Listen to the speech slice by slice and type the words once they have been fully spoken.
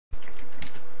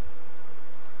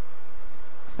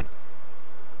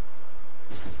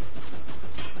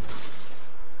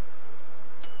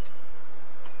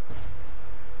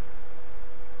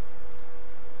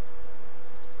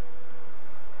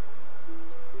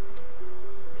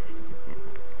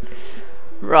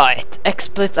Right,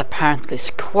 XSplit apparently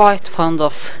is quite fond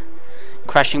of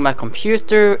crashing my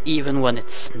computer, even when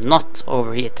it's not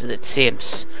overheated, it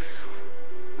seems.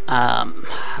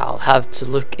 I'll have to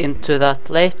look into that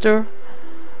later,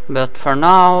 but for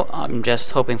now I'm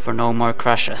just hoping for no more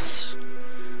crashes.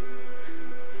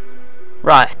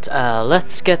 Right,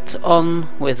 let's get on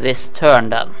with this turn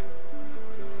then.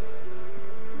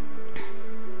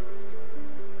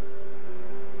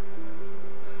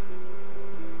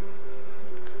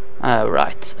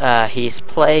 He's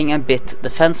playing a bit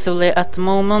defensively at the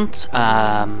moment.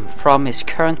 From his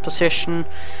current position,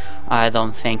 I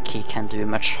don't think he can do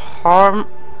much harm,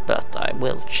 but I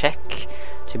will check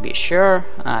to be sure.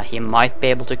 He might be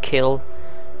able to kill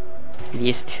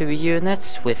these two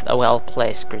units with a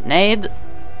well-placed grenade.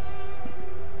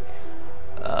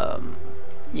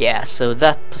 Yeah, so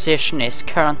that position is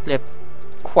currently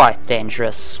quite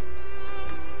dangerous.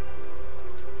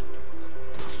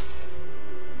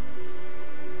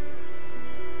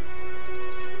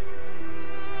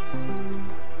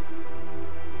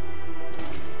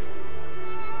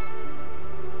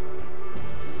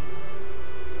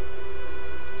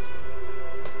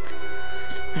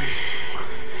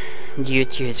 Due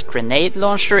to his grenade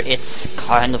launcher, it's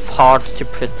kind of hard to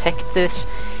protect this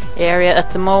area at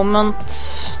the moment.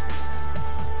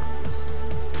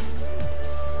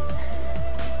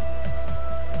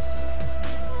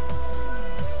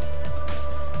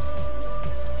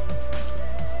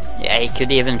 Yeah, he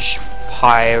could even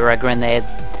fire a grenade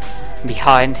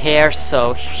behind here,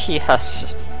 so he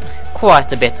has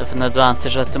quite a bit of an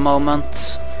advantage at the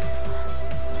moment.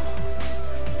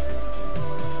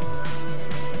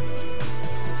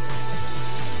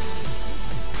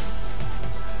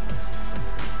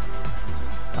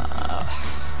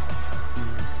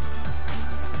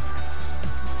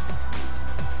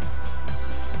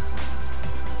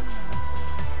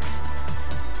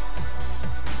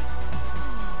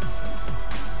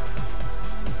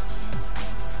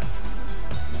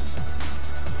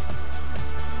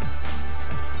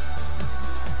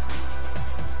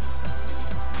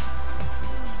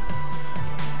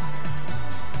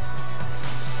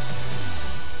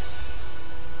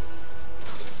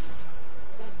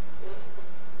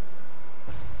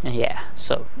 Yeah,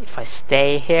 so if I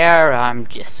stay here, I'm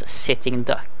just a sitting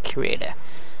duck, really.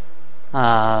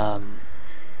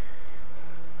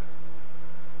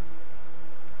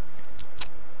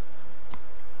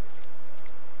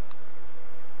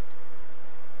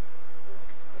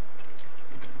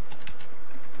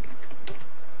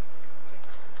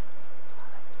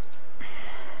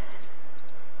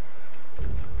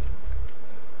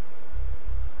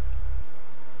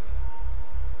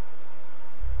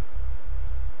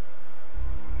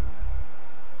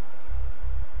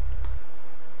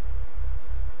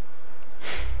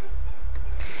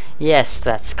 Yes,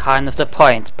 that's kind of the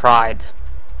point, Pride.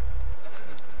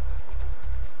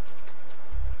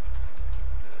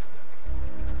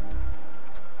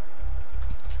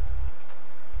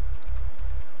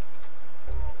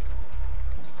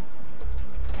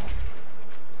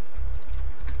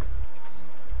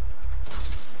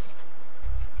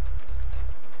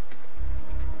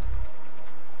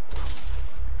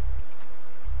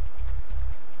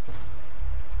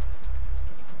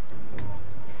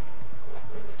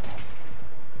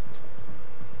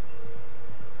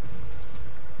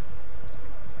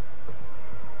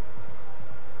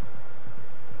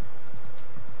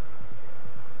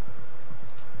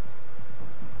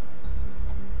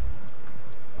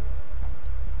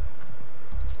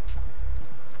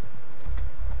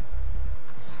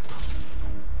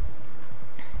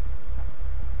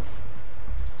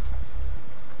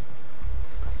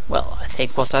 Well, I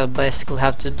think what I basically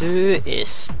have to do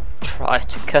is try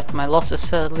to cut my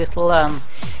losses a little and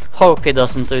hope he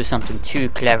doesn't do something too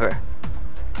clever.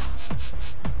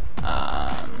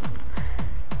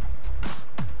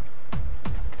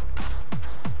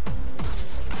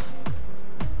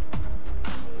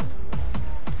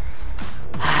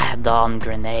 Darn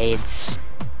grenades.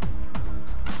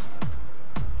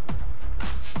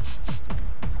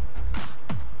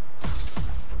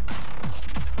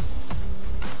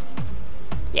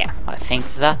 Yeah, I think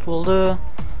that will do.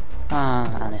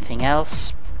 Anything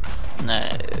else? No,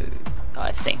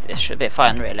 I think this should be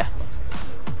fine, really.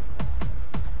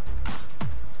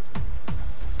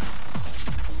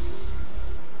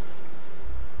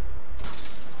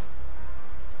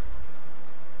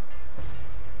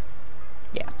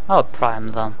 Yeah, I'll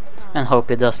prime them and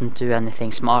hope it doesn't do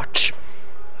anything smart.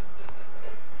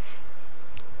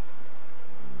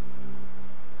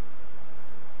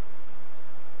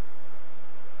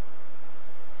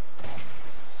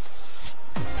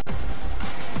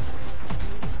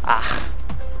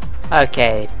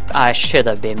 Okay, I should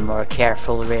have been more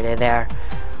careful really there.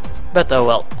 But oh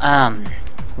well,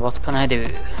 what can I do?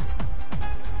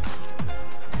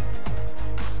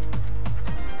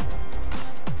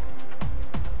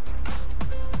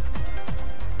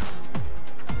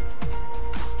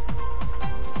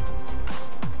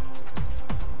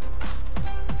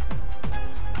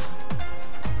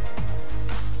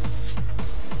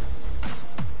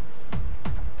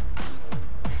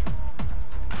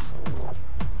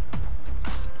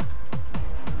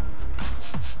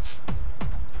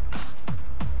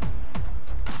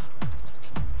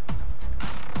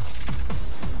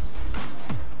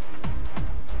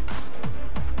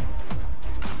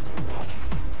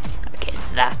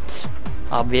 That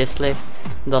obviously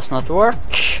does not work.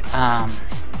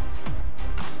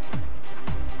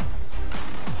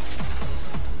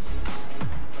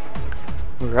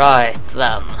 Right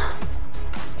then,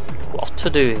 what to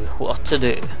do, what to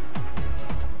do?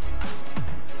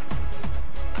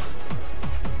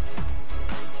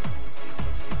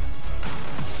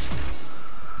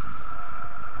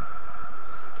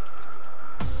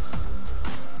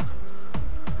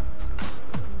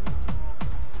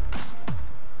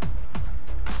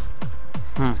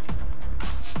 I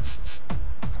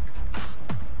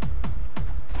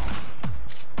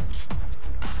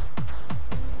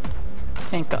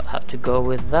think I'll have to go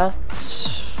with that.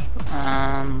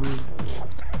 And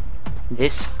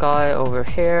this guy over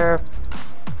here.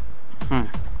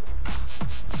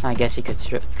 I guess you could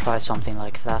try something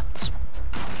like that.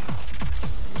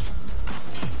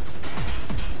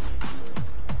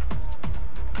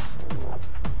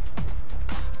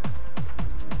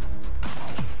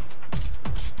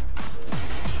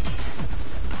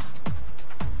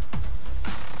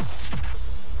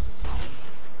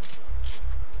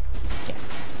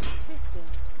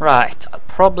 Right, I'll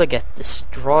probably get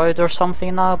destroyed or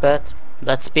something now, but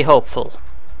let's be hopeful.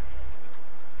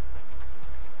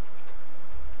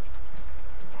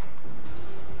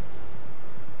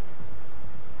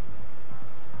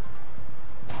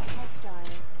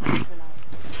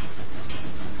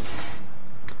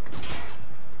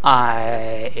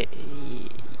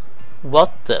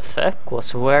 What the fuck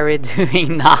was Wary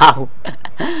doing now?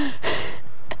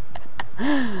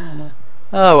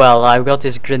 Oh well, I've got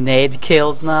his grenade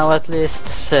killed now at least,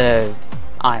 so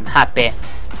I'm happy.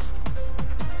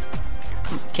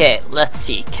 Okay, let's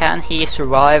see, can he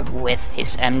survive with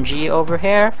his MG over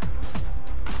here?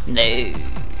 No.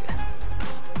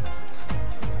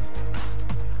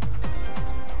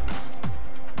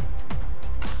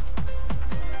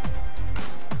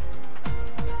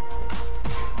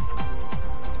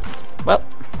 Well,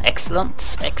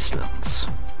 excellent, excellent.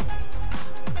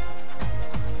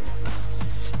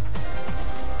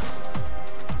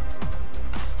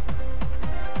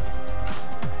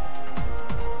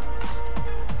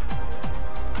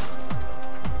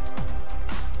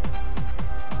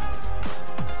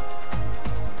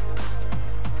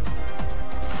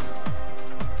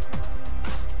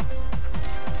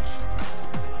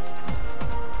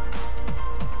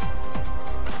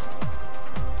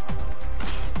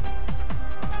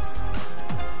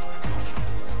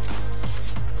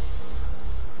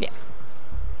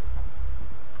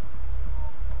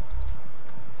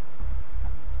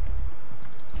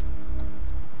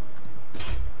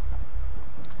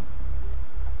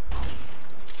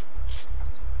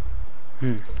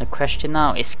 The question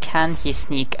now is, can he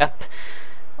sneak up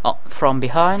from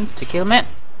behind to kill me?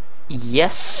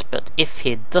 Yes, but if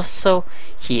he does so,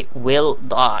 he will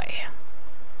die.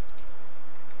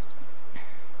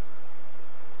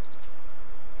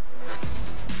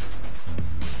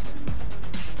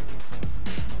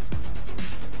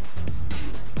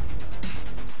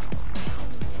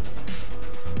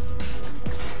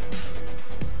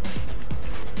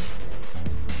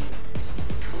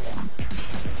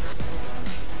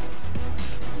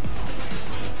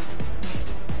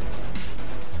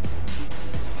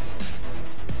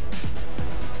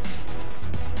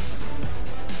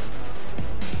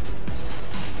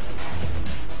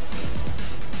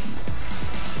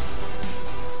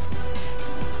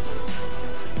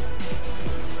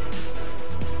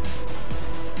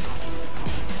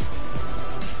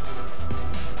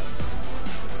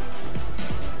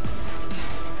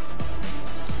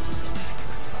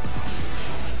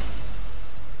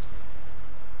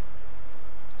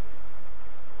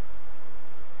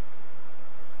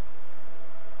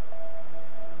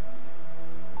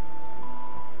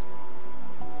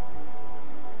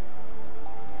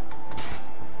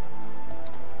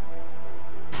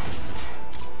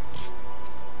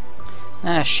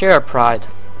 Sure, Pride.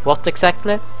 What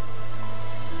exactly?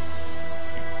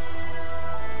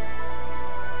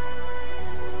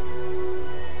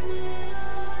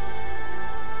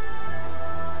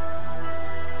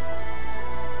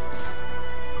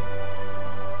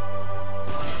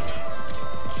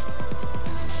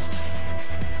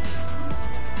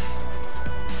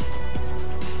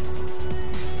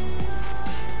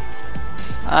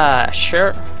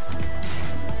 Sure.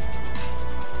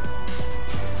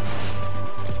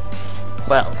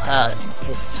 Well,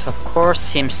 it of course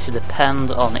seems to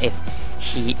depend on if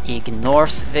he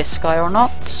ignores this guy or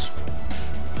not.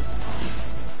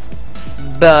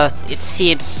 But it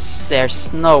seems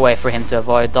there's no way for him to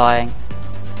avoid dying.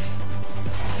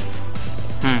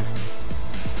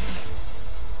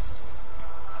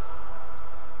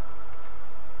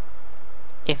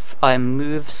 If I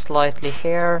move slightly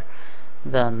here,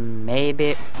 then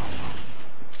maybe...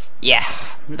 Yeah,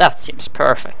 that seems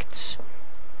perfect.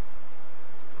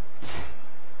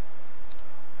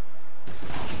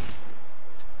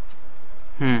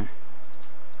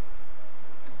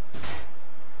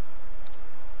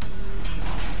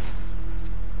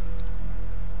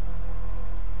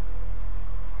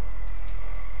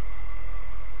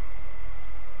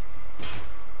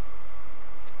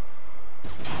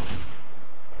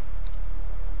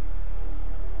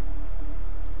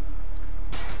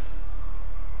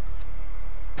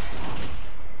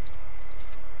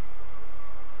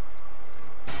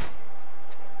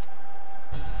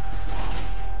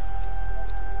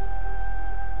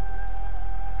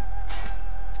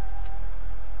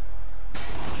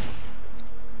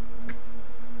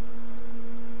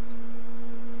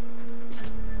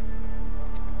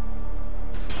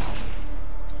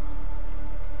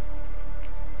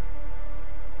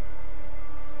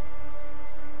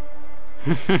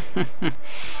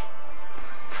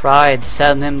 Pride,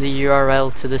 send him the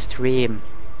URL to the stream.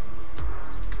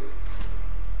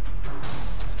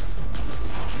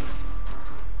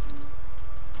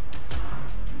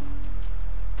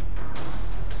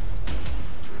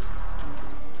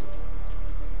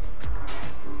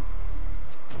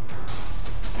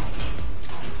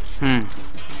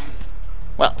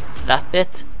 Well, that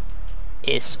bit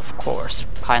is of course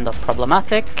kind of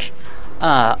problematic.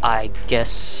 I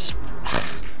guess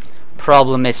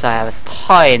problem is I have a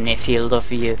tiny field of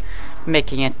view,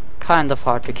 making it kind of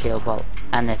hard to kill, well,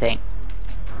 anything.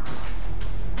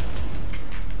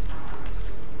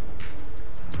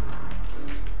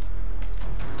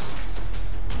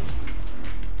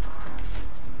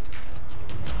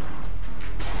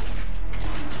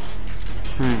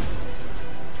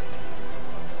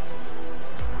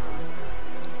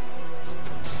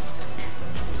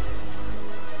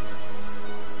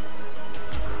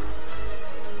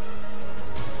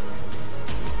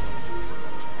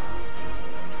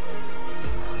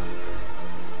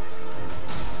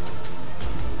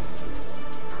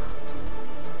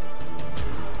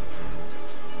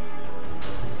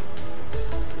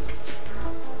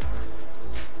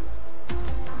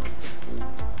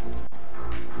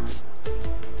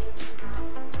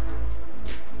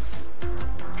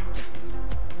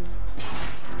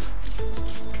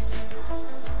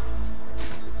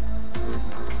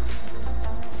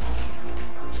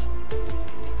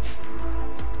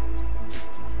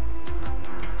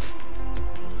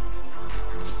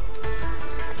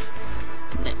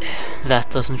 That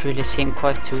doesn't really seem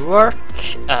quite to work.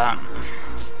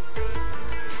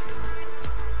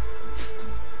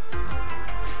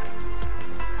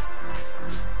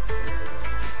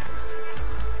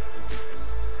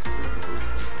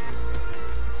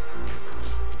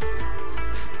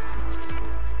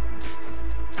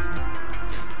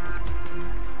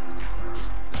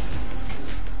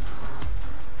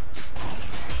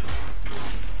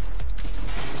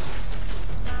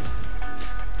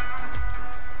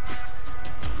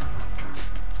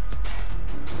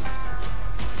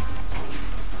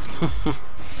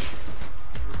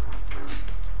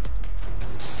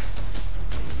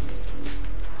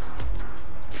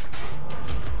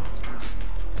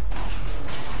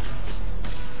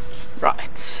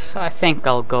 Right, I think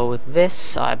I'll go with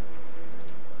this. I'm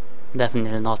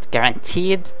definitely not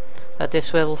guaranteed that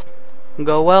this will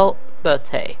go well, but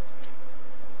hey.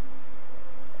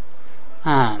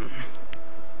 Well,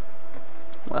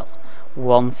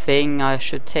 one thing I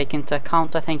should take into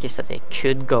account, I think, is that they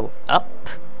could go up.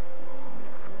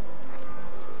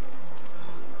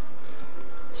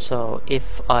 So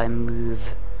if I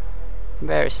move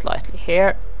very slightly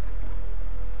here,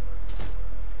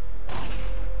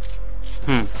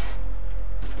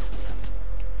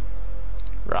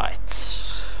 right.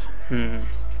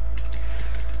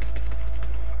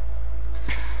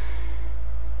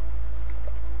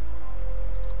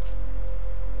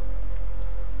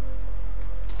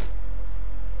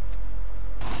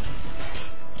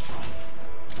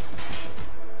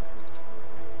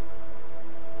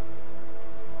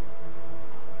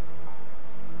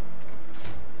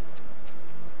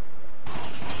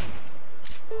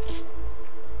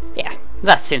 Yeah,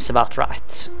 that seems about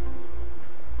right.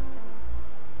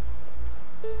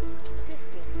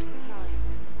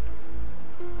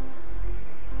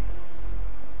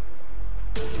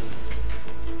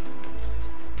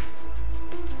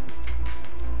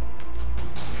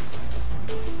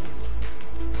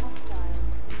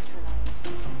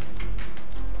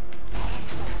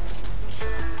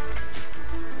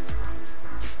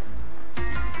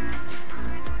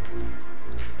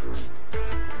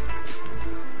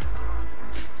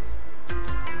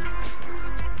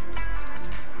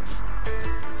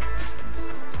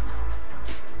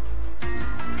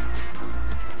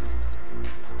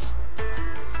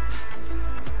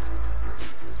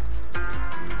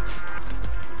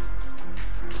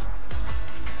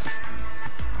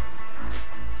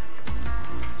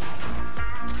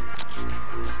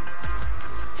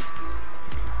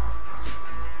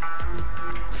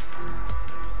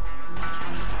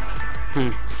 Hmm.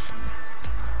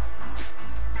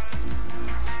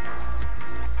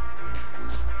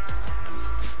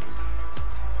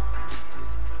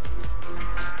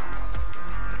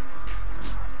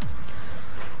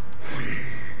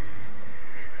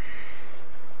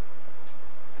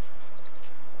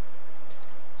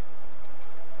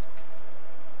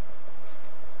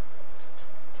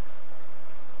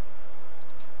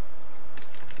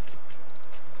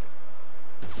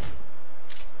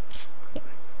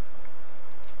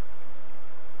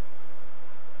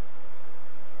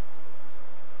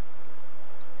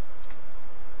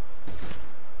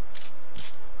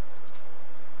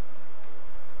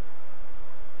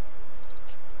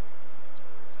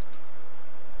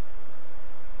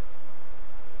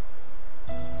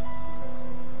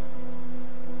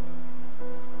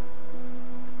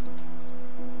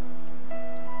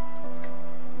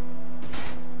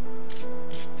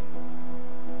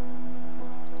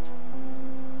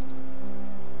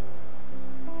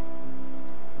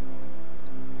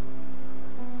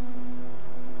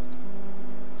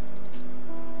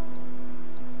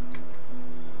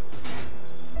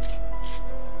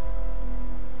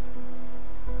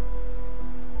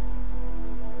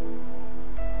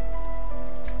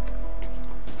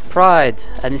 Pride,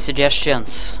 any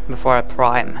suggestions before I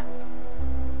prime?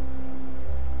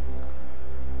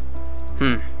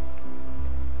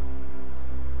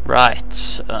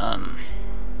 Right.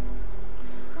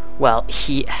 Well,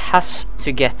 he has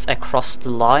to get across the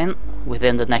line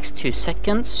within the next 2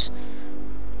 seconds.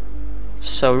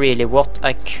 So really what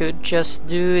I could just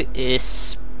do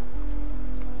is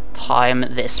time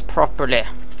this properly.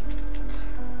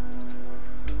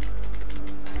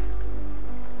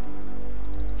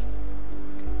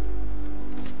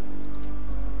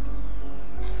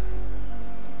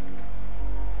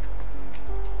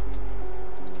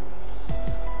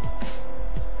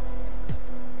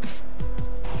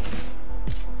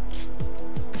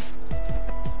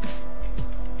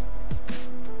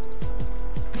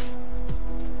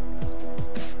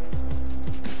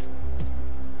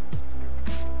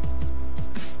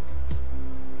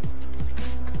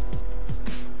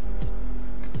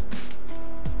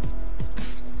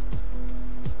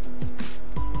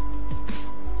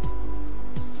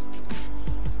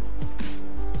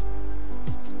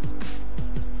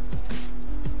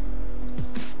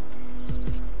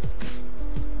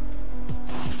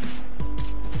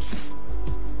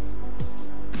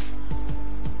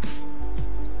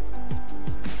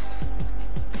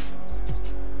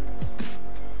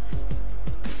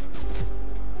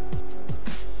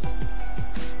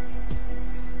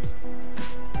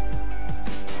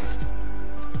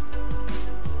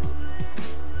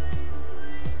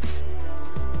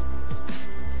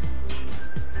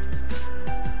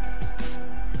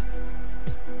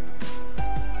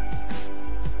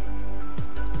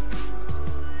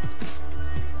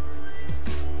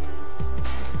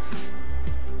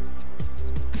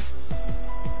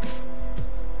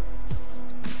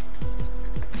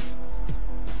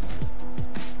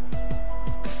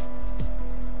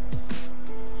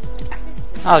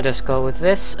 I'll just go with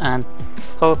this and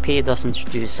hope he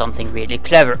doesn't do something really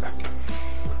clever.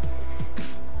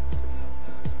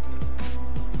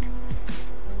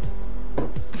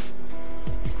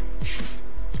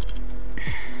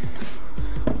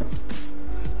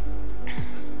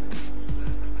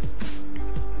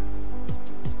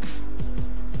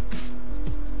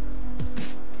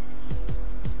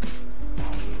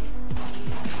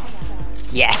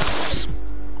 Yes!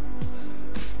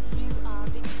 You are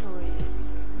victorious.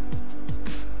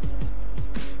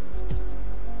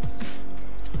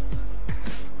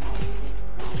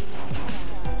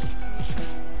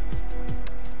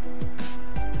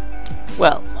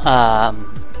 Well,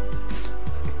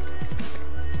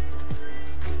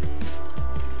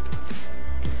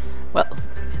 well,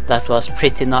 that was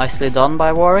pretty nicely done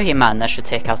by Warrior. He managed to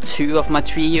take out 2 of my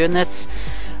 3 units,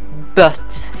 but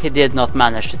he did not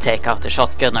manage to take out the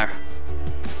shotgunner.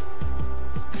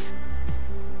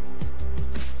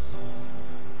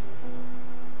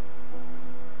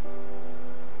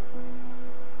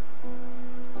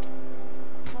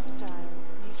 Hostile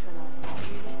neutralized.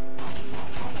 Unit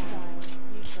hostile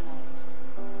neutralized.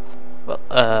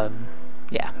 Well,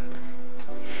 yeah.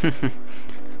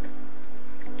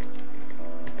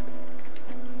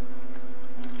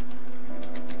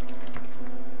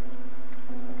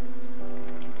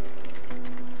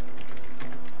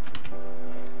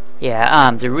 Yeah,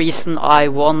 the reason I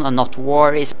won and not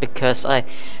war is because I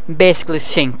basically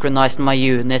synchronized my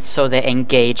units so they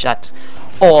engage at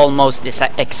almost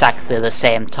exactly the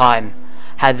same time.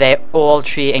 Had they all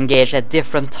three engaged at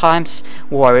different times,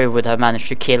 Warrior would have managed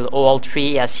to kill all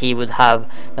three, as he would have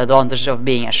the advantage of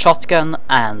being a shotgun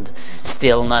and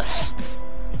stillness.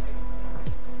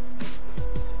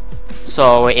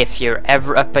 So if you're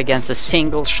ever up against a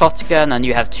single shotgun and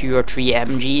you have 2 or 3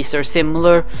 MGs or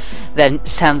similar, then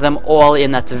send them all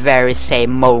in at the very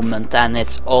same moment, and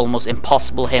it's almost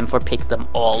impossible him to pick them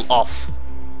all off.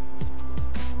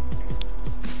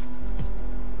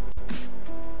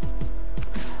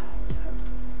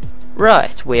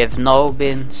 Right, we've now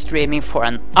been streaming for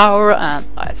an hour, and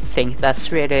I think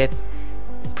that's really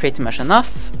pretty much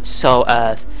enough. So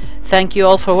thank you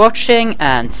all for watching,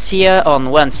 and see ya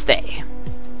on Wednesday.